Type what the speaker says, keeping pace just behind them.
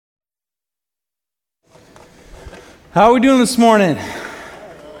How are we doing this morning?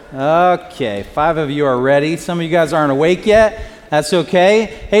 Okay, 5 of you are ready. Some of you guys aren't awake yet. That's okay.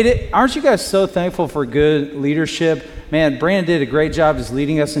 Hey, aren't you guys so thankful for good leadership? Man, Brandon did a great job just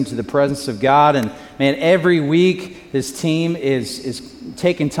leading us into the presence of God. And man, every week this team is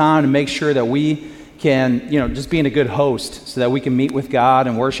taking time to make sure that we can, just being a good host so that we can meet with God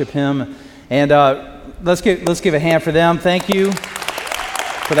and worship Him. And let's give a hand for them. Thank you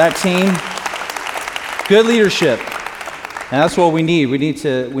for that team. Good leadership. And that's what we need. We need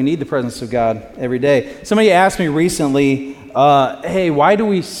the presence of God every day. Somebody asked me recently, hey, why do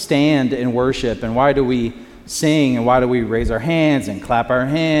we stand and worship? And why do we sing? And why do we raise our hands and clap our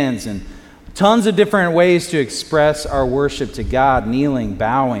hands? And tons of different ways to express our worship to God, kneeling,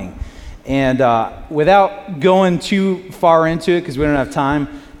 bowing. And without going too far into it, because we don't have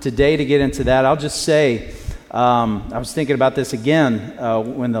time today to get into that, I'll just say, I was thinking about this again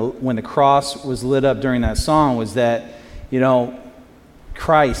when the cross was lit up during that song, was that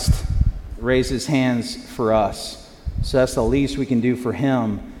Christ raised his hands for us. So that's the least we can do for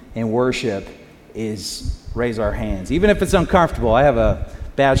him in worship is raise our hands. Even if it's uncomfortable. I have a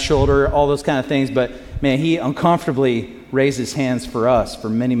bad shoulder, all those kind of things, but man, he uncomfortably raised his hands for us for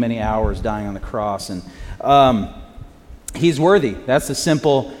many, many hours dying on the cross. And he's worthy. That's the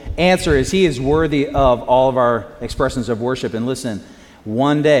simple answer, is he is worthy of all of our expressions of worship. And listen,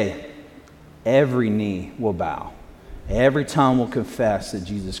 one day, every knee will bow. Every tongue will confess that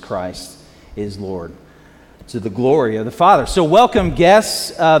Jesus Christ is Lord, to the glory of the Father. So welcome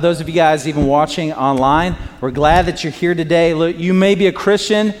guests, those of you guys even watching online. We're glad that you're here today. Look, you may be a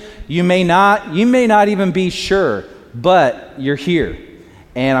Christian, you may not even be sure, but you're here.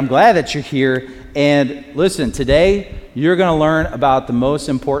 And I'm glad that you're here. And listen, today you're going to learn about the most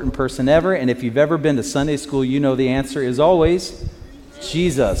important person ever. And if you've ever been to Sunday school, you know the answer is always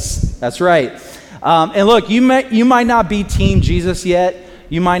Jesus. That's right. And look, you might not be Team Jesus yet.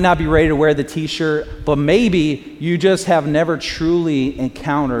 You might not be ready to wear the t-shirt, but maybe you just have never truly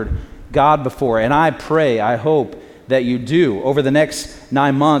encountered God before. And I hope that you do. Over the next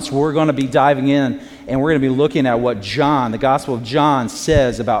 9 months, we're going to be diving in and we're going to be looking at what John, the Gospel of John,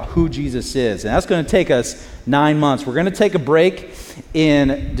 says about who Jesus is. And that's going to take us 9 months. We're going to take a break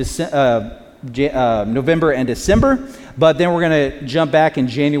in November and December. But then we're going to jump back in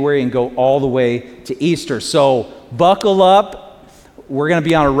January and go all the way to Easter. So buckle up. We're going to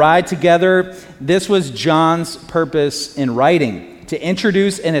be on a ride together. This was John's purpose in writing, to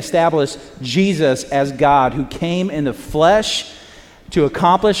introduce and establish Jesus as God who came in the flesh to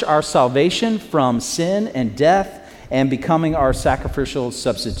accomplish our salvation from sin and death and becoming our sacrificial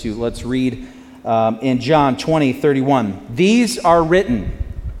substitute. Let's read in John 20:31. These are written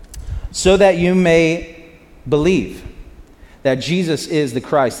so that you may believe that Jesus is the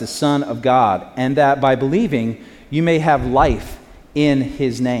Christ, the Son of God, and that by believing you may have life in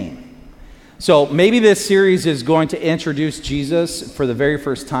his name. So maybe this series is going to introduce Jesus for the very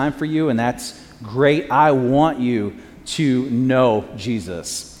first time for you, and that's great. I want you to know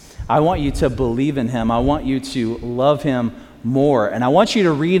Jesus. I want you to believe in him. I want you to love him more. And I want you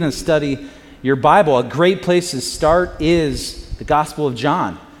to read and study your Bible. A great place to start is the Gospel of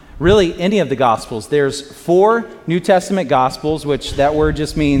John. Really, any of the Gospels. There's 4 New Testament Gospels, which that word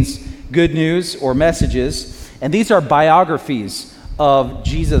just means good news or messages. And these are biographies of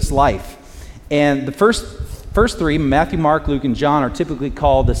Jesus' life. And the first 3, Matthew, Mark, Luke, and John, are typically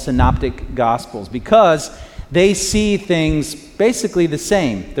called the Synoptic Gospels because they see things basically the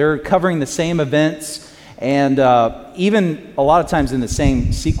same. They're covering the same events and even a lot of times in the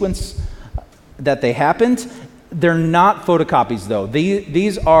same sequence that they happened. They're not photocopies, though.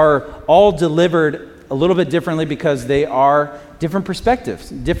 These are all delivered a little bit differently because they are different perspectives.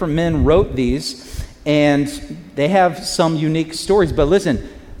 Different men wrote these, and they have some unique stories. But listen,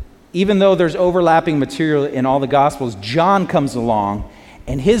 even though there's overlapping material in all the Gospels, John comes along,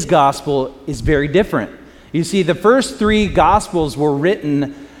 and his Gospel is very different. You see, the first 3 Gospels were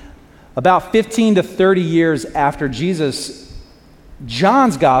written about 15 to 30 years after Jesus.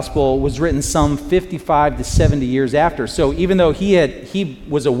 John's gospel was written some 55 to 70 years after. So even though he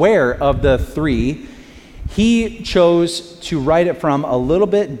was aware of the 3, he chose to write it from a little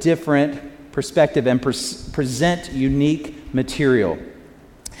bit different perspective and present unique material.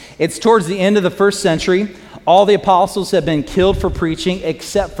 It's towards the end of the first century. All the apostles have been killed for preaching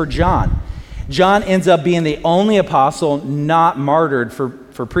except for John. John ends up being the only apostle not martyred for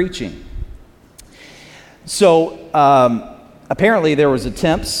preaching. So apparently there was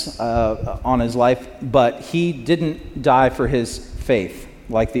attempts on his life, but he didn't die for his faith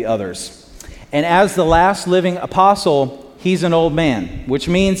like the others. And as the last living apostle, he's an old man, which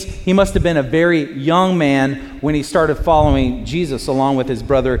means he must have been a very young man when he started following Jesus along with his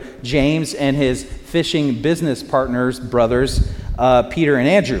brother James and his fishing business brothers, Peter and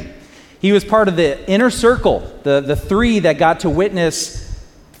Andrew. He was part of the inner circle, the three that got to witness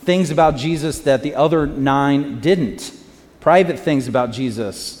things about Jesus that the other 9 didn't. Private things about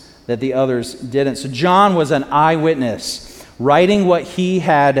Jesus that the others didn't. So John was an eyewitness, writing what he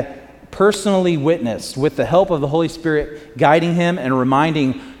had personally witnessed with the help of the Holy Spirit guiding him and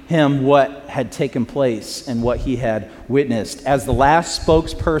reminding him what had taken place and what he had witnessed. As the last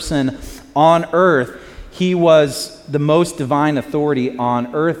spokesperson on earth, he was the most divine authority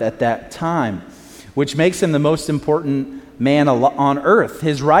on earth at that time, which makes him the most important man on earth.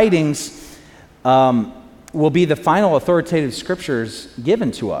 His writings will be the final authoritative scriptures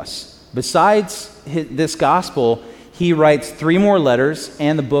given to us. Besides this gospel, he writes 3 more letters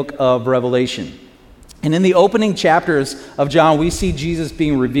and the book of Revelation. And in the opening chapters of John, we see Jesus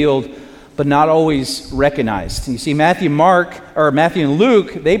being revealed, but not always recognized. You see, Matthew and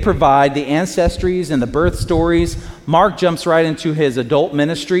Luke, they provide the ancestries and the birth stories. Mark jumps right into his adult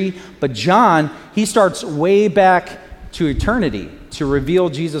ministry, but John, he starts way back to eternity to reveal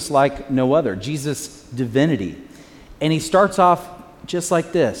Jesus like no other, Jesus' divinity. And he starts off just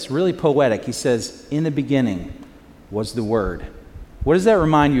like this, really poetic. He says, "In the beginning was the Word." What does that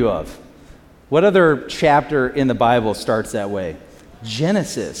remind you of? What other chapter in the Bible starts that way?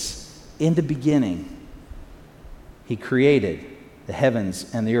 Genesis, in the beginning, he created the heavens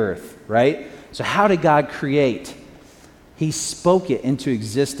and the earth, right? So how did God create? He spoke it into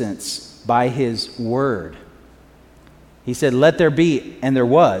existence by his word. He said, "Let there be," and there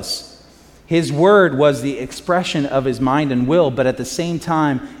was. His word was the expression of his mind and will, but at the same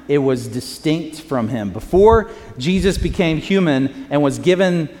time, it was distinct from him. Before Jesus became human and was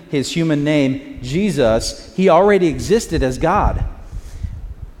given his human name, Jesus, he already existed as God.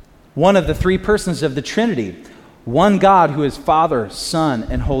 One of the 3 persons of the Trinity. One God who is Father, Son,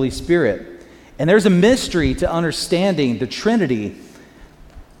 and Holy Spirit. And there's a mystery to understanding the Trinity.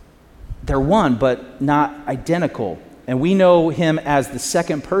 They're one, but not identical. And we know him as the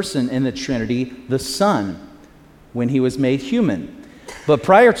second person in the Trinity, the Son, when he was made human. But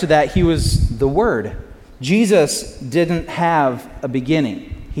prior to that, he was the Word. Jesus didn't have a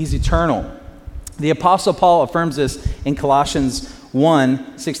beginning. He's eternal. The Apostle Paul affirms this in Colossians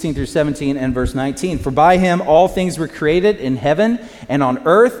 1:16 through 17 and verse 19. "For by him all things were created in heaven and on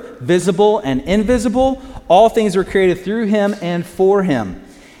earth, visible and invisible. All things were created through him and for him.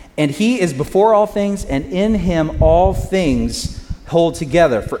 And he is before all things, and in him all things hold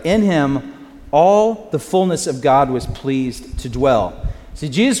together. For in him all the fullness of God was pleased to dwell." See,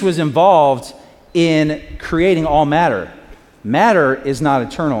 Jesus was involved in creating all matter. Matter is not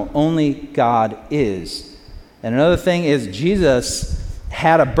eternal, only God is. And another thing is Jesus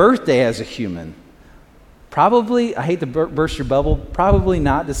had a birthday as a human. Probably, I hate to burst your bubble, probably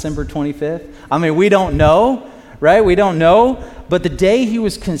not December 25th. I mean, we don't know, right? We don't know. But the day he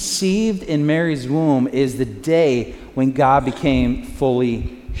was conceived in Mary's womb is the day when God became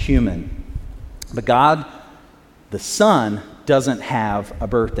fully human. But God, the Son, doesn't have a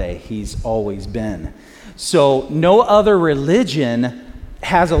birthday. He's always been. So no other religion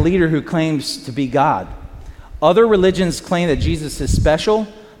has a leader who claims to be God. Other religions claim that Jesus is special,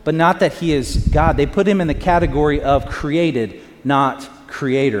 but not that he is God. They put him in the category of created, not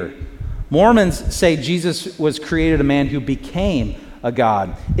creator. Mormons say Jesus was created a man who became a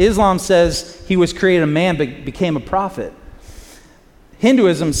God. Islam says he was created a man but became a prophet.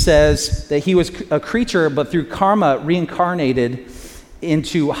 Hinduism says that he was a creature but through karma reincarnated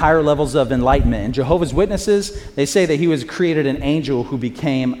into higher levels of enlightenment. And Jehovah's Witnesses, they say that he was created an angel who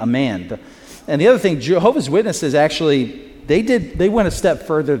became a man. And the other thing, Jehovah's Witnesses actually, they went a step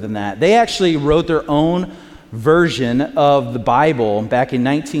further than that. They actually wrote their own version of the Bible back in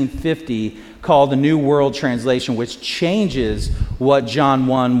 1950 called the New World Translation, which changes what John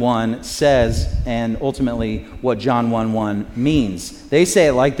 1:1 says and ultimately what John 1:1 means. They say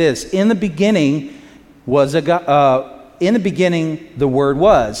it like this: "In the beginning was in the beginning the Word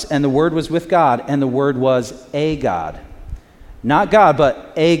was, and the Word was with God, and the Word was a God." Not God,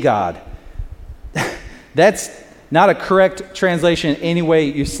 but a God. That's not a correct translation any way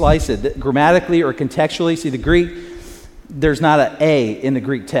you slice it. Grammatically or contextually, see the Greek, there's not an A in the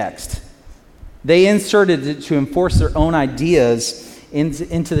Greek text. They inserted it to enforce their own ideas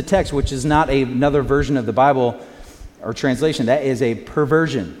into the text, which is not another version of the Bible or translation. That is a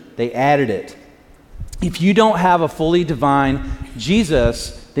perversion. They added it. If you don't have a fully divine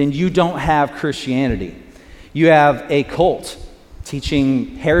Jesus, then you don't have Christianity. You have a cult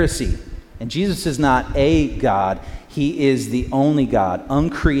teaching heresy. And Jesus is not a God. He is the only God,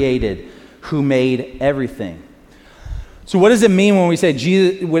 uncreated, who made everything. So what does it mean when we say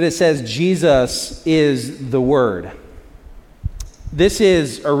Jesus, when it says Jesus is the Word? This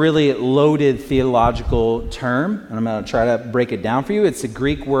is a really loaded theological term, and I'm going to try to break it down for you. It's the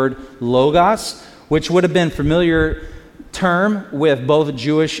Greek word logos, which would have been a familiar term with both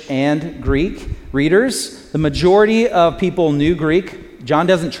Jewish and Greek readers. The majority of people knew Greek. John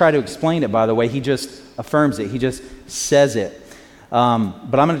doesn't try to explain it, by the way. He just affirms it. He just says it. But I'm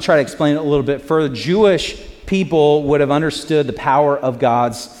going to try to explain it a little bit further. Jewish people would have understood the power of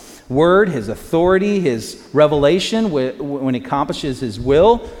God's word, his authority, his revelation when he accomplishes his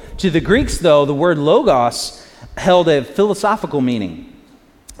will. To the Greeks, though, the word logos held a philosophical meaning.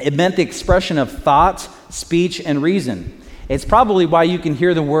 It meant the expression of thought, speech, and reason. It's probably why you can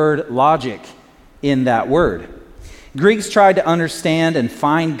hear the word logic in that word. Greeks tried to understand and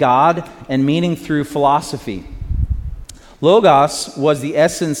find God and meaning through philosophy. Logos was the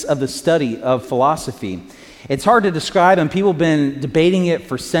essence of the study of philosophy. It's hard to describe, and people have been debating it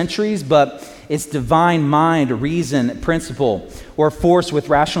for centuries, but it's divine mind, reason, principle, or force with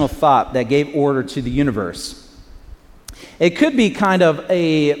rational thought that gave order to the universe. It could be kind of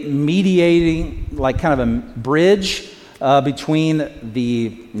a mediating, like kind of a bridge between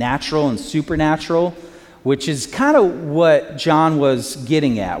the natural and supernatural, which is kind of what John was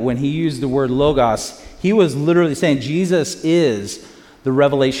getting at when he used the word logos. He was literally saying Jesus is the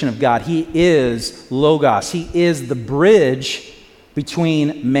revelation of God. He is logos. He is the bridge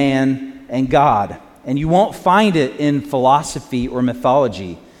between man and God. And you won't find it in philosophy or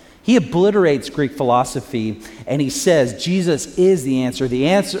mythology. He obliterates Greek philosophy and he says Jesus is the answer. The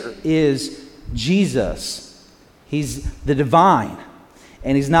answer is Jesus. He's the divine.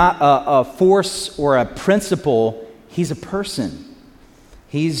 And he's not a force or a principle. He's a person.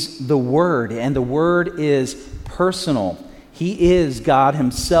 He's the Word, and the Word is personal. He is God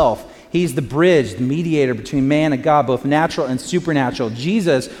himself. He's the bridge, the mediator between man and God, both natural and supernatural.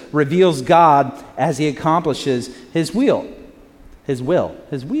 Jesus reveals God as he accomplishes his will. His will.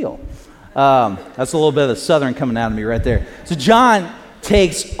 That's a little bit of the Southern coming out of me right there. So John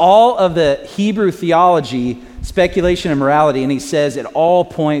takes all of the Hebrew theology, speculation, and morality, and he says it all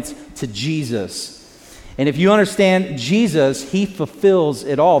points to Jesus. And if you understand Jesus, he fulfills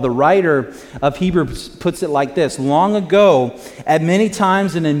it all. The writer of Hebrews puts it like this: long ago, at many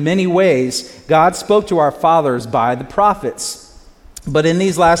times and in many ways, God spoke to our fathers by the prophets. But in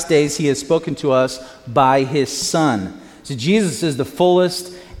these last days, he has spoken to us by his Son. So Jesus is the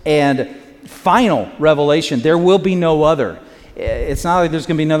fullest and final revelation. There will be no other. It's not like there's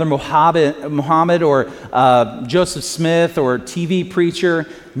going to be another Muhammad or Joseph Smith or TV preacher.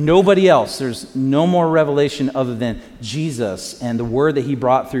 Nobody else. There's no more revelation other than Jesus and the word that he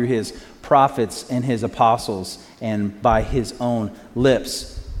brought through his prophets and his apostles and by his own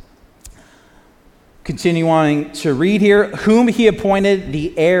lips. Continuing to read here, whom he appointed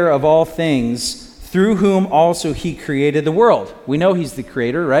the heir of all things, through whom also he created the world. We know he's the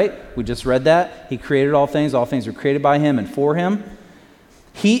creator, right? We just read that. He created all things. All things were created by him and for him.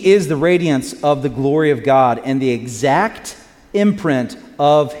 He is the radiance of the glory of God and the exact imprint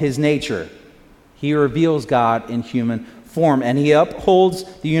of his nature. He reveals God in human form, and he upholds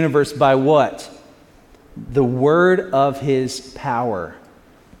the universe by what? The word of his power.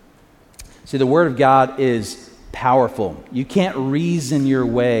 See, the word of God is powerful. You can't reason your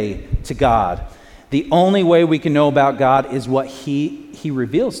way to God. The only way we can know about God is what he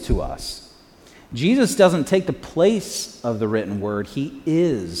reveals to us. Jesus doesn't take the place of the written word. He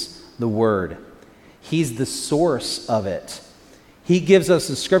is the word. He's the source of it. He gives us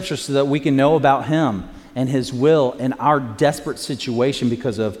the scripture so that we can know about him and his will in our desperate situation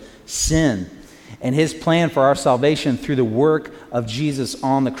because of sin and his plan for our salvation through the work of Jesus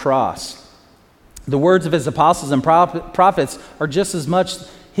on the cross. The words of his apostles and prophets are just as much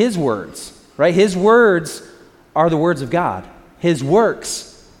his words. Right? His words are the words of God. His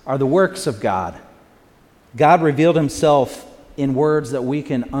works are the works of God. God revealed himself in words that we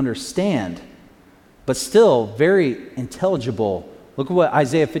can understand, but still very intelligible. Look at what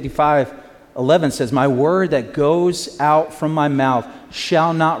Isaiah 55:11 says: my word that goes out from my mouth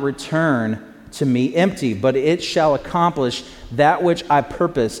shall not return to me empty, but it shall accomplish that which I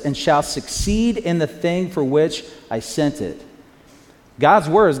purpose and shall succeed in the thing for which I sent it. God's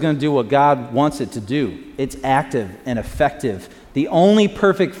word is going to do what God wants it to do. It's active and effective. The only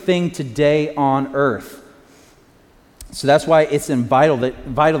perfect thing today on earth. So that's why it's vital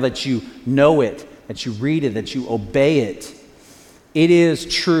that you know it, that you read it, that you obey it. It is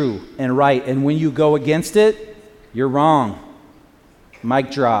true and right. And when you go against it, you're wrong.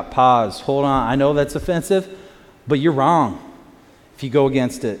 Mic drop, pause, hold on. I know that's offensive, but you're wrong. If you go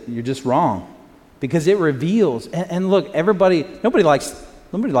against it, you're just wrong. Because it reveals, and look, nobody likes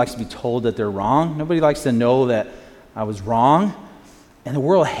to be told that they're wrong. Nobody likes to know that I was wrong. And the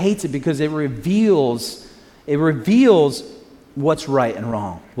world hates it because it reveals what's right and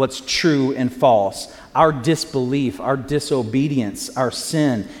wrong, what's true and false, our disbelief, our disobedience, our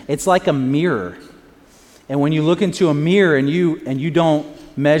sin. It's like a mirror. And when you look into a mirror and you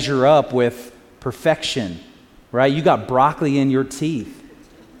don't measure up with perfection, right? You got broccoli in your teeth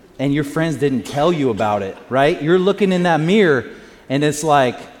and your friends didn't tell you about it, right? You're looking in that mirror and it's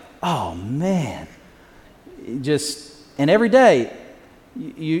like, oh man. And every day,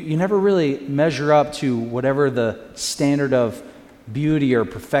 you never really measure up to whatever the standard of beauty or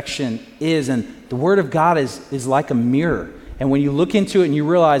perfection is. And the Word of God is like a mirror. And when you look into it and you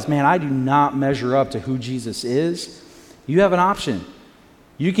realize, man, I do not measure up to who Jesus is, you have an option.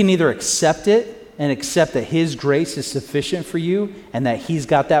 You can either accept it and accept that His grace is sufficient for you and that He's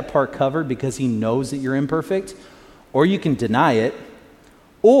got that part covered because He knows that you're imperfect, or you can deny it,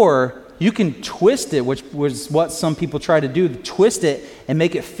 or you can twist it, which was what some people try to do, twist it and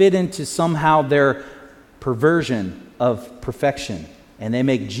make it fit into somehow their perversion of perfection. And they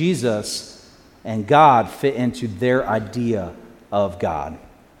make Jesus and God fit into their idea of God.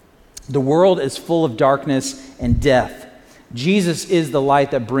 The world is full of darkness and death. Jesus is the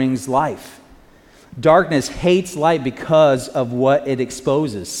light that brings life. Darkness hates light because of what it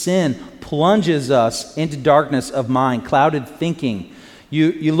exposes. Sin plunges us into darkness of mind, clouded thinking.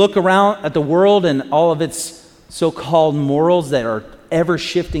 You look around at the world and all of its so-called morals that are ever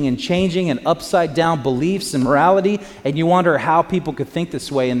shifting and changing and upside down beliefs and morality, and you wonder how people could think this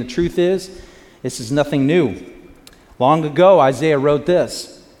way. And the truth is, this is nothing new. Long ago, Isaiah wrote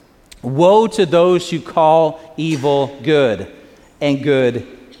this: "Woe to those who call evil good and good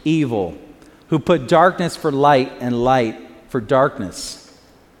evil, who put darkness for light and light for darkness."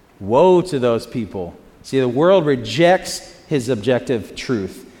 Woe to those people. See, the world rejects His objective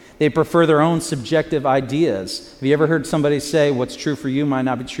truth. They prefer their own subjective ideas. Have you ever heard somebody say, what's true for you might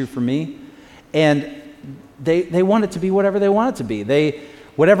not be true for me? And they want it to be whatever they want it to be.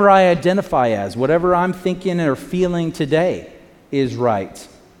 Whatever I identify as, whatever I'm thinking or feeling today is right.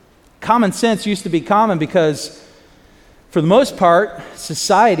 Common sense used to be common because, for the most part,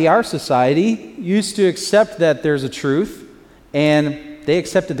 our society used to accept that there's a truth, and they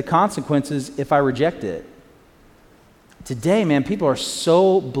accepted the consequences if I reject it. Today, man, people are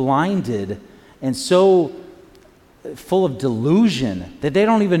so blinded and so full of delusion that they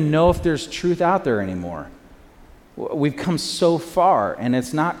don't even know if there's truth out there anymore. We've come so far, and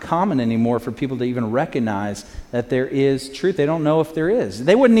it's not common anymore for people to even recognize that there is truth. They don't know if there is.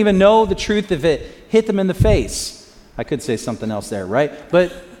 They wouldn't even know the truth if it hit them in the face. I could say something else there, right?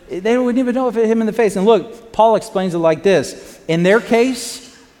 But they wouldn't even know if it hit them in the face. And look, Paul explains it like this. In their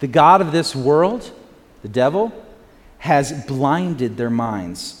case, the god of this world, the devil, has blinded their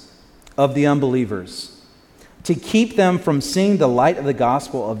minds of the unbelievers to keep them from seeing the light of the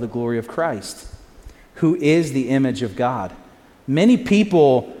gospel of the glory of Christ, who is the image of God. Many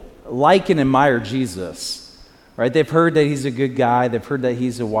people like and admire Jesus, right? They've heard that He's a good guy. They've heard that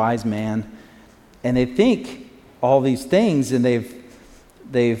He's a wise man. And they think all these things, and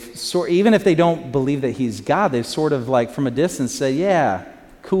even if they don't believe that He's God, they've sort of like from a distance say, yeah,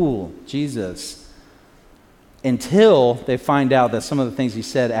 cool, Jesus. Until they find out that some of the things He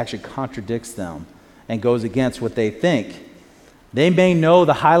said actually contradicts them and goes against what they think. They may know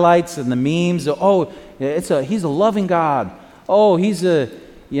the highlights and the memes. He's a loving God. Oh, He's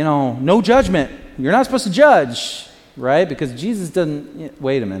no judgment. You're not supposed to judge, right? Because Jesus doesn't,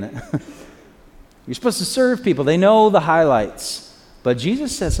 wait a minute. You're supposed to serve people. They know the highlights. But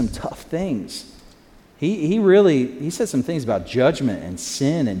Jesus said some tough things. He said some things about judgment and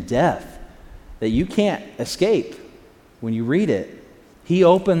sin and death that you can't escape when you read it. He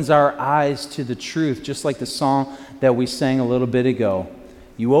opens our eyes to the truth, just like the song that we sang a little bit ago.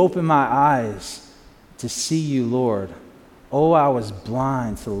 You open my eyes to see you, Lord. Oh, I was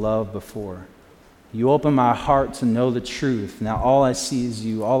blind to love before. You open my heart to know the truth. Now all I see is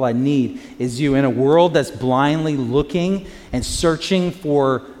you. All I need is you. In a world that's blindly looking and searching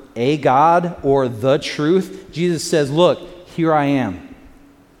for a God or the truth, Jesus says, look, here I am.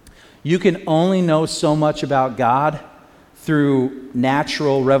 You can only know so much about God through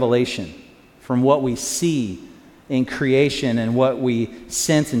natural revelation, from what we see in creation and what we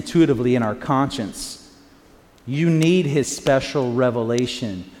sense intuitively in our conscience. You need His special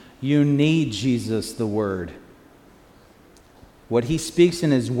revelation. You need Jesus, the Word. What He speaks in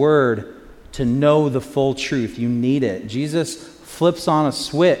His Word to know the full truth, you need it. Jesus flips on a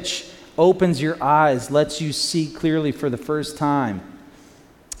switch, opens your eyes, lets you see clearly for the first time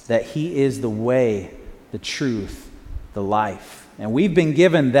that he is the way, the truth, the life. And we've been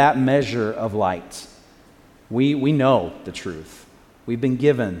given that measure of light. We know the truth. We've been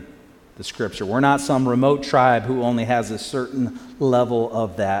given the Scripture. We're not some remote tribe who only has a certain level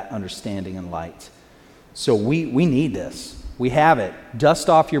of that understanding and light. So we need this. We have it. Dust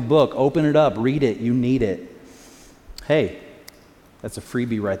off your book. Open it up. Read it. You need it. Hey, that's a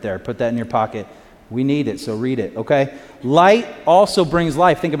freebie right there. Put that in your pocket. We need it, so read it, okay? Light also brings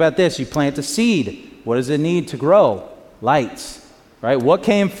life. Think about this. You plant a seed. What does it need to grow? Light, right? What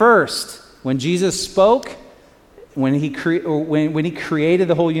came first? When Jesus spoke, when he created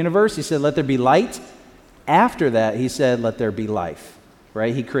the whole universe, he said, let there be light. After that, he said, let there be life,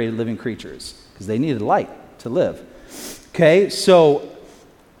 right? He created living creatures because they needed light to live. Okay, so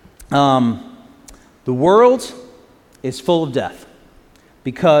the world is full of death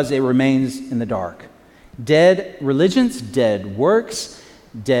because it remains in the dark. Dead religions, dead works,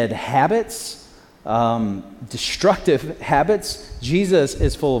 dead habits, destructive habits. Jesus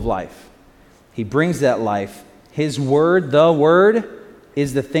is full of life. He brings that life. His word, the word,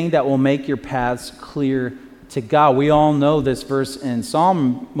 is the thing that will make your paths clear to God. We all know this verse in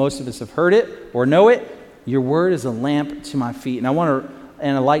Psalm. Most of us have heard it or know it. Your word is a lamp to my feet, and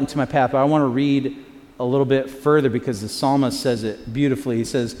a light into my path. But I want to read a little bit further because the psalmist says it beautifully. He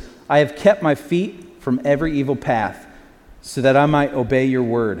says, I have kept my feet from every evil path so that I might obey your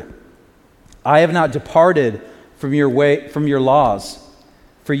word. I have not departed from your laws,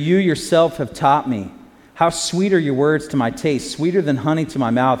 for you yourself have taught me. How sweet are your words to my taste, sweeter than honey to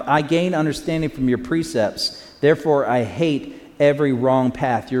my mouth. I gain understanding from your precepts. Therefore I hate every wrong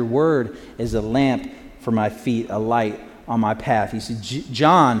path. Your word is a lamp for my feet, a light on my path. You see,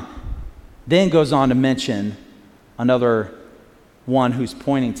 John then goes on to mention another one who's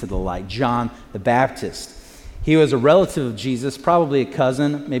pointing to the light, John the Baptist. He was a relative of Jesus, probably a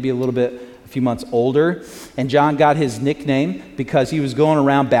cousin, maybe a few months older. And John got his nickname because he was going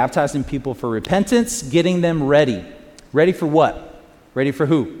around baptizing people for repentance, getting them ready. Ready for what? Ready for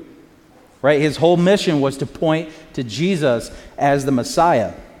who? Right? His whole mission was to point to Jesus as the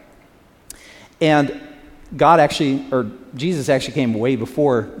Messiah. And Jesus actually came way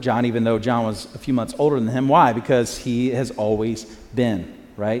before John, even though John was a few months older than him. Why? Because he has always been,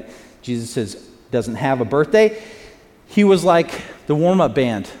 right? Jesus doesn't have a birthday. He was like the warm-up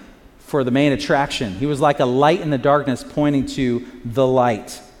band for the main attraction. He was like a light in the darkness pointing to the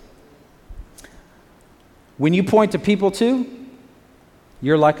light. When you point to people too,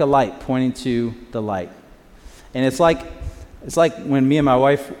 you're like a light pointing to the light. And it's like when me and my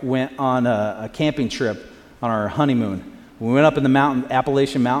wife went on a camping trip on our honeymoon. We went up in the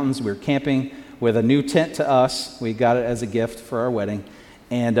Appalachian Mountains. We were camping with a new tent to us. We got it as a gift for our wedding.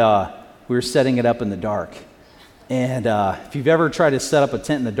 And we were setting it up in the dark. And if you've ever tried to set up a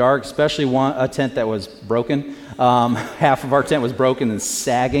tent in the dark, especially a tent that was broken, half of our tent was broken and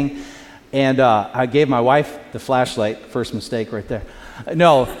sagging. And I gave my wife the flashlight. First mistake right there.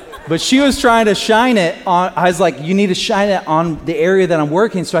 No, but she was trying to shine it on. I was like, you need to shine it on the area that I'm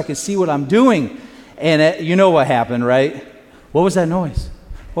working so I can see what I'm doing. And you know what happened, right? What was that noise?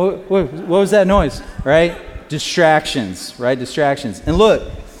 What was that noise, right? Distractions, right? Distractions. And look,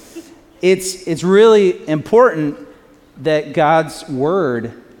 it's really important that God's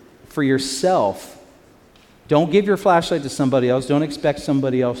word for yourself, don't give your flashlight to somebody else. Don't expect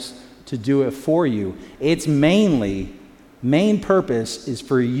somebody else to do it for you. Its main purpose is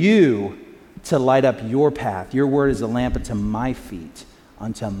for you to light up your path. Your word is a lamp unto my feet,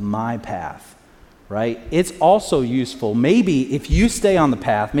 unto my path. Right? It's also useful. Maybe if you stay on the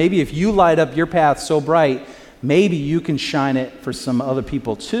path, maybe if you light up your path so bright, maybe you can shine it for some other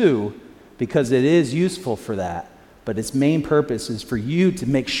people too, because it is useful for that. But its main purpose is for you to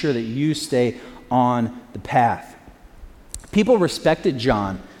make sure that you stay on the path. People respected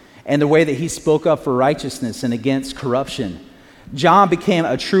John and the way that he spoke up for righteousness and against corruption. John became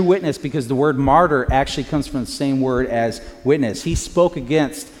a true witness because the word martyr actually comes from the same word as witness. He spoke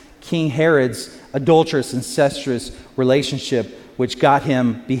against King Herod's adulterous, incestuous relationship, which got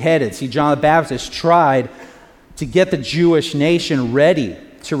him beheaded. See, John the Baptist tried to get the Jewish nation ready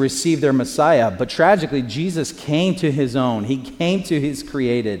to receive their Messiah, but tragically, Jesus came to his own. He came to his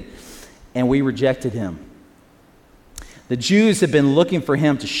created, and we rejected him. The Jews had been looking for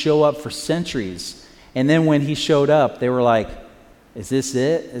him to show up for centuries, and then when he showed up, they were like, is this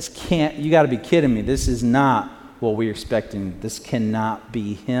it? You got to be kidding me. This is not what we're expecting. This cannot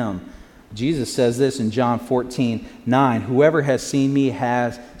be him. Jesus says this in John 14:9, whoever has seen me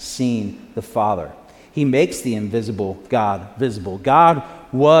has seen the Father. He makes the invisible God visible. God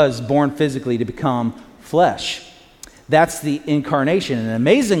was born physically to become flesh. That's the incarnation. And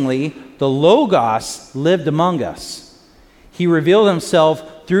amazingly, the Logos lived among us. He revealed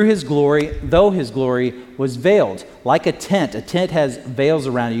himself through his glory, though his glory was veiled. Like a tent. A tent has veils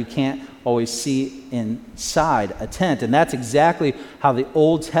around it. You can't always see inside a tent. And that's exactly how the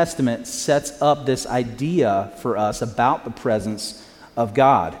Old Testament sets up this idea for us about the presence of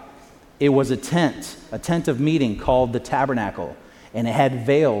God. It was a tent of meeting called the tabernacle, and it had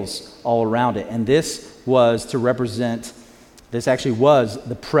veils all around it. And this actually was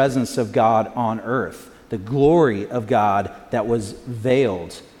the presence of God on earth, the glory of God that was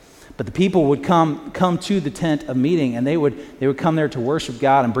veiled. But the people would come to the tent of meeting, and they would come there to worship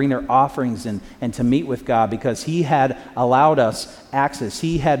God and bring their offerings and to meet with God, because he had allowed us access.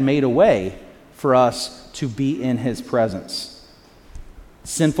 He had made a way for us to be in his presence.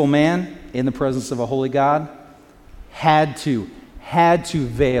 Sinful man in the presence of a holy God had to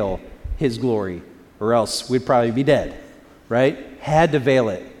veil his glory, or else we'd probably be dead, right? Had to veil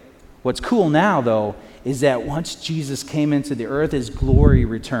it. What's cool now, though, is that once Jesus came into the earth, his glory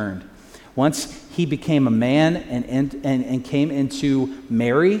returned. Once he became a man and came into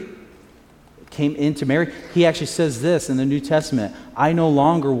Mary, he actually says this in the New Testament: I no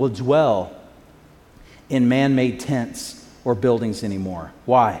longer will dwell in man-made tents or buildings anymore.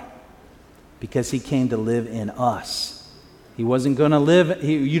 Why? Because he came to live in us. He wasn't going to live,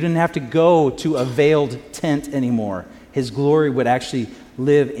 you didn't have to go to a veiled tent anymore. His glory would actually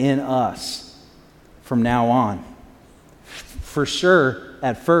live in us from now on. For sure,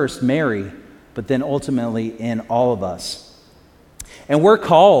 at first, Mary, but then ultimately in all of us. And we're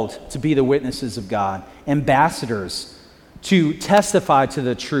called to be the witnesses of God, ambassadors, to testify to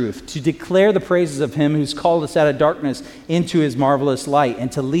the truth, to declare the praises of him who's called us out of darkness into his marvelous light,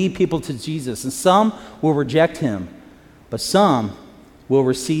 and to lead people to Jesus. And some will reject him, but some will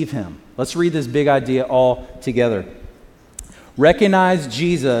receive him. Let's read this big idea all together. Recognize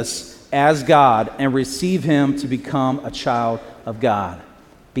Jesus as God and receive him to become a child of God.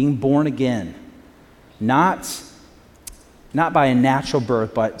 Being born again. Not by a natural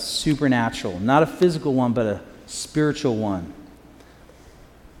birth, but supernatural. Not a physical one, but a spiritual one.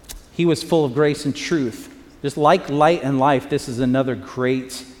 He was full of grace and truth. Just like light and life, this is another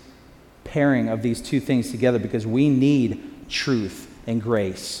great pairing of these two things together, because we need truth and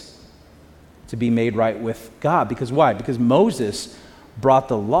grace to be made right with God. Because why? Because Moses brought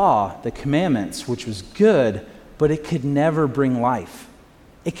the law, the commandments, which was good, but it could never bring life.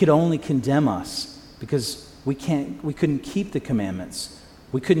 It could only condemn us, because we couldn't keep the commandments.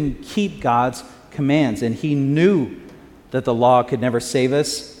 We couldn't keep God's commands, and he knew that the law could never save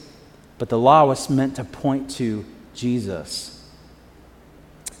us, but the law was meant to point to Jesus.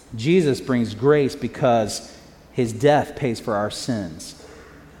 Jesus brings grace because his death pays for our sins.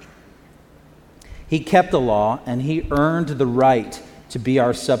 He kept the law, and he earned the right to be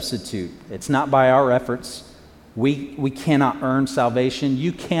our substitute. It's not by our efforts. We cannot earn salvation.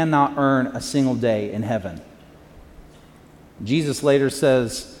 You cannot earn a single day in heaven. Jesus later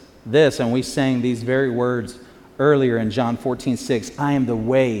says this, and we sang these very words earlier in John 14:6. I am the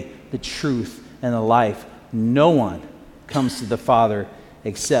way, the truth, and the life. No one comes to the Father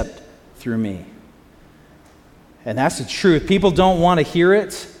except through me. And that's the truth. People don't want to hear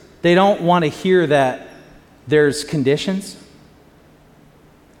it. They don't want to hear that there's conditions.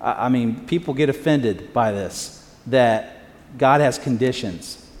 I mean, people get offended by this, that God has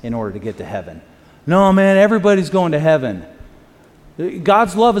conditions in order to get to heaven. No, man, everybody's going to heaven.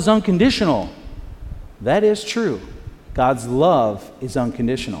 God's love is unconditional. That is true. God's love is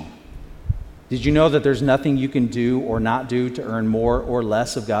unconditional. Did you know that there's nothing you can do or not do to earn more or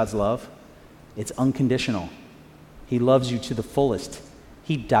less of God's love? It's unconditional. He loves you to the fullest.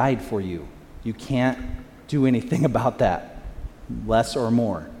 He died for you. You can't do anything about that, less or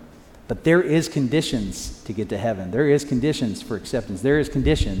more. But there is conditions to get to heaven. There is conditions for acceptance. There is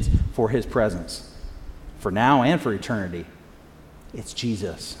conditions for his presence, for now and for eternity. It's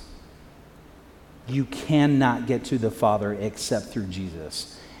Jesus. You cannot get to the Father except through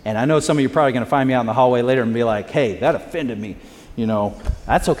Jesus. And I know some of you are probably going to find me out in the hallway later and be like, hey, that offended me. You know,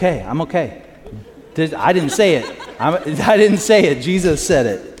 that's okay. I'm okay. I didn't say it. I didn't say it. Jesus said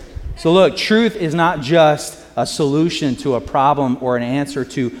it. So look, truth is not just a solution to a problem or an answer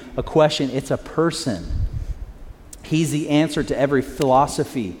to a question. It's a person. He's the answer to every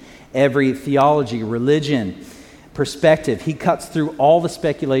philosophy, every theology, religion, perspective. He cuts through all the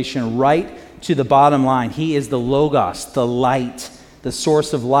speculation right to the bottom line. He is the Logos, the light, the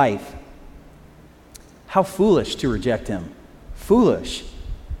source of life. How foolish to reject him. Foolish.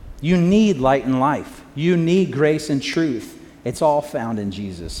 You need light and life. You need grace and truth. It's all found in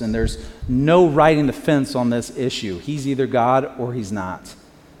Jesus, and there's no riding the fence on this issue. He's either God or he's not.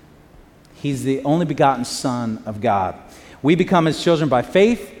 He's the only begotten Son of God. We become his children by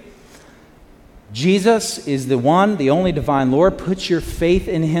faith. Jesus is the one, the only divine Lord. Put your faith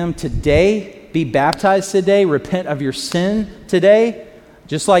in him today. Be baptized today. Repent of your sin today.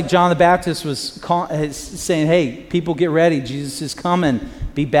 Just like John the Baptist was saying, hey, people get ready. Jesus is coming.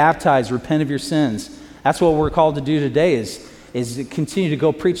 Be baptized. Repent of your sins. That's what we're called to do today is to continue to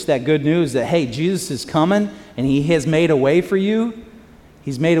go preach that good news that, hey, Jesus is coming and he has made a way for you.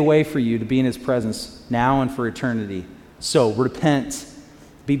 He's made a way for you to be in his presence now and for eternity. So repent,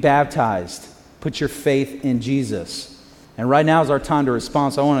 be baptized, put your faith in Jesus. And right now is our time to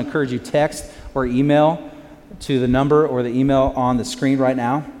respond. So I want to encourage you, text or email to the number or the email on the screen right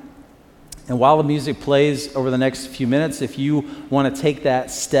now. And while the music plays over the next few minutes, if you want to take that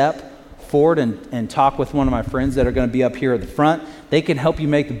step forward and talk with one of my friends that are going to be up here at the front, they can help you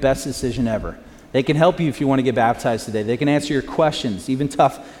make the best decision ever. They can help you if you want to get baptized today. They can answer your questions, even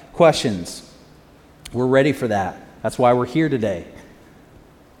tough questions. We're ready for that. That's why we're here today.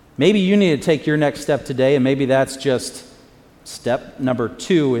 Maybe you need to take your next step today, and maybe that's just step number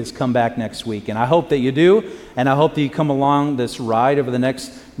 2 is come back next week. And I hope that you do, and I hope that you come along this ride over the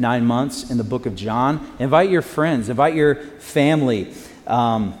next 9 months in the book of John. Invite your friends, invite your family,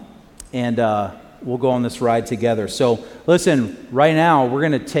 and we'll go on this ride together. So listen, right now we're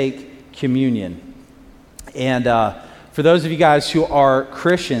going to take communion. And for those of you guys who are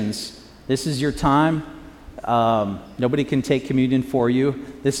Christians, this is your time. Nobody can take communion for you.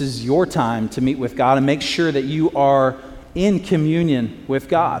 This is your time to meet with God and make sure that you are in communion with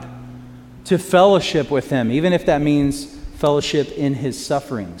God, to fellowship with him, even if that means fellowship in his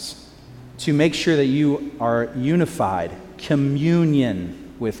sufferings, to make sure that you are unified,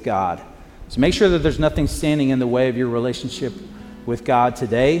 communion with God. So make sure that there's nothing standing in the way of your relationship with God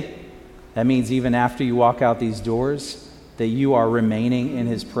today. That means even after you walk out these doors, that you are remaining in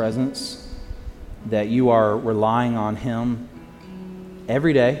his presence, that you are relying on him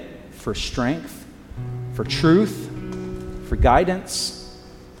every day for strength, for truth, for guidance.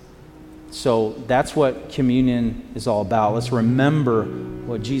 So that's what communion is all about. Let's remember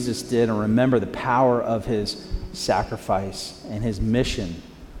what Jesus did and remember the power of his sacrifice and his mission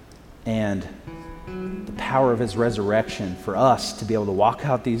and the power of his resurrection for us to be able to walk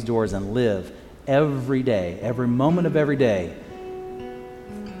out these doors and live every day, every moment of every day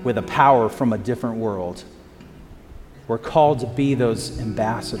with a power from a different world. We're called to be those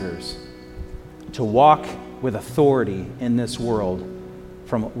ambassadors, to walk with authority in this world,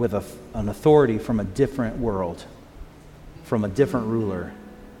 with an authority from a different world, from a different ruler.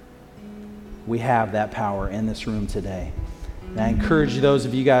 We have that power in this room today. And I encourage those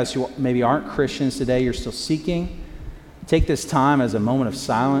of you guys who maybe aren't Christians today, you're still seeking, take this time as a moment of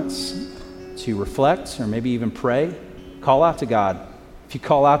silence to reflect or maybe even pray. Call out to God. If you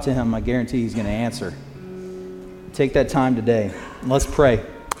call out to him, I guarantee he's going to answer. Take that time today. Let's pray.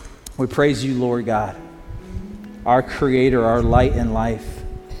 We praise you, Lord God, our creator, our light and life,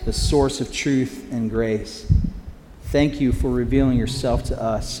 the source of truth and grace. Thank you for revealing yourself to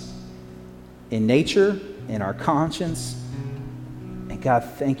us in nature, in our conscience. And God,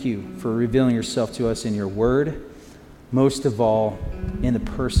 thank you for revealing yourself to us in your word, most of all in the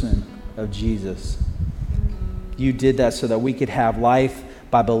person of Jesus. You did that so that we could have life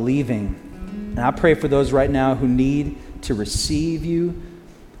by believing. And I pray for those right now who need to receive you.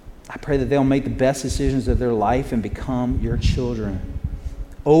 I pray that they'll make the best decisions of their life and become your children.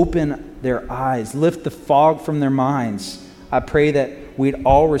 Open their eyes, lift the fog from their minds. I pray that we'd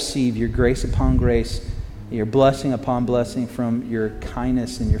all receive your grace upon grace, your blessing upon blessing from your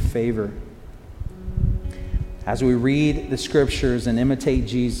kindness and your favor. As we read the scriptures and imitate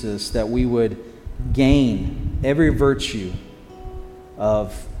Jesus, that we would gain every virtue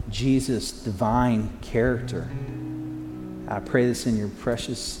of Jesus' divine character. I pray this in your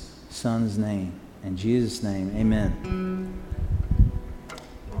precious Son's name. In Jesus' name, amen.